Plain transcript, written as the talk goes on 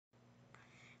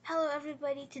Hello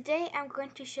everybody, today I'm going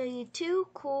to show you two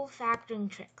cool factoring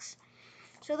tricks.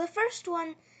 So the first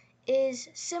one is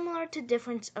similar to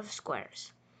difference of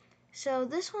squares. So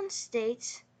this one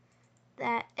states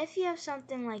that if you have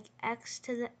something like x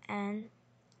to the n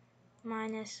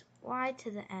minus y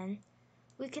to the n,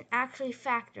 we can actually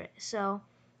factor it. So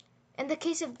in the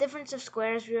case of difference of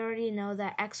squares, we already know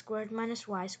that x squared minus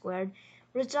y squared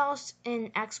results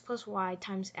in x plus y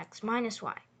times x minus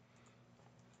y.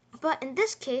 But in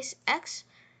this case, x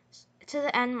to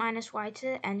the n minus y to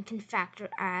the n can factor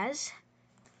as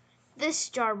this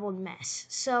jarbled mess.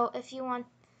 So if you want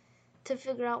to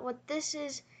figure out what this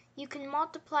is, you can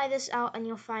multiply this out and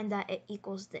you'll find that it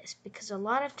equals this, because a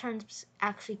lot of terms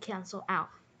actually cancel out.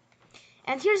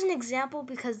 And here's an example,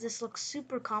 because this looks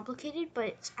super complicated, but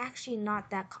it's actually not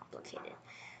that complicated.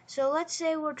 So let's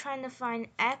say we're trying to find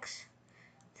x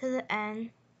to the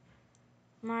n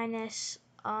minus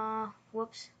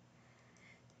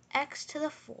x to the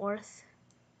fourth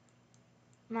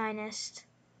minus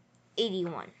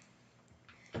 81.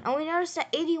 And we notice that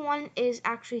 81 is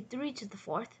actually 3 to the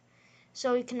fourth.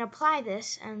 So we can apply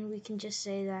this and we can just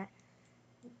say that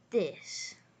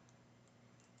this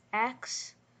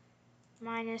x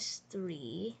minus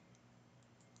 3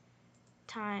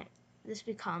 times, this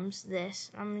becomes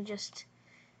this. I'm going to just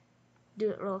do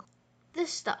it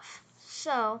this stuff.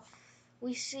 So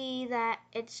we see that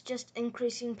it's just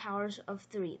increasing powers of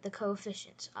 3, the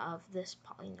coefficients of this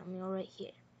polynomial right here.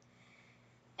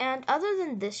 And other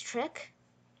than this trick,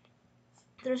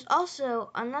 there's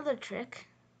also another trick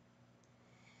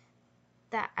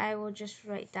that I will just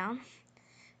write down.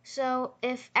 So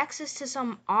if x is to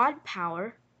some odd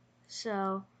power,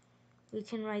 so we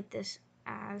can write this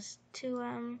as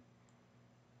 2m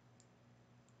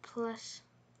plus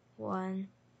 1,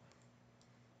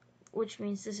 which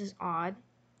means this is odd,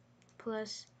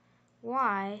 plus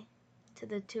y to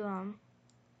the 2m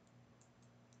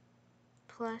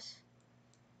plus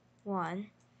 1.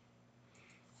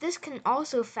 This can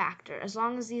also factor as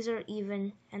long as these are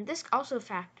even, and this also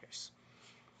factors.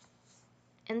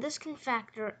 And this can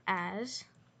factor as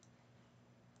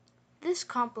this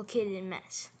complicated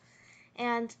mess.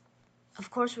 And of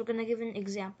course we're going to give an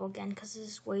example again because this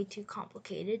is way too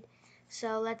complicated.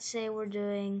 So let's say we're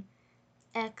doing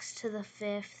x to the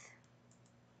fifth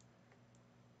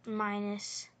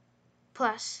minus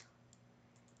plus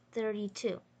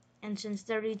 32. And since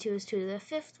 32 is 2 to the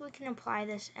fifth, we can apply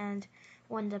this and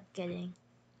we'll end up getting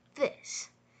this.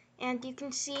 And you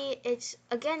can see it's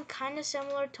again kind of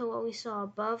similar to what we saw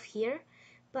above here,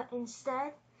 but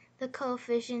instead the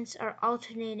coefficients are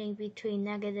alternating between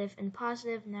negative and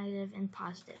positive, negative and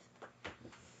positive.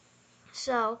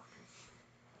 So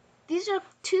these are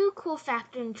two cool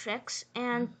factoring tricks,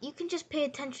 and you can just pay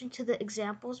attention to the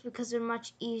examples because they're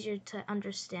much easier to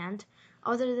understand,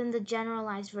 other than the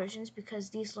generalized versions because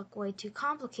these look way too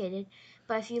complicated.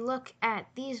 But if you look at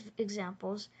these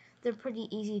examples, they're pretty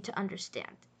easy to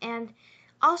understand. And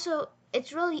also,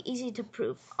 it's really easy to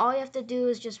prove. All you have to do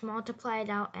is just multiply it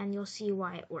out and you'll see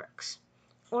why it works.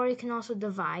 Or you can also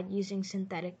divide using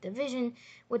synthetic division,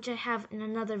 which I have in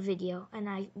another video, and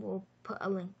I will put a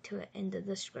link to it in the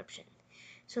description.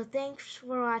 So thanks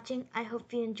for watching. I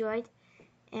hope you enjoyed,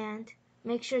 and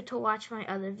make sure to watch my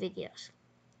other videos.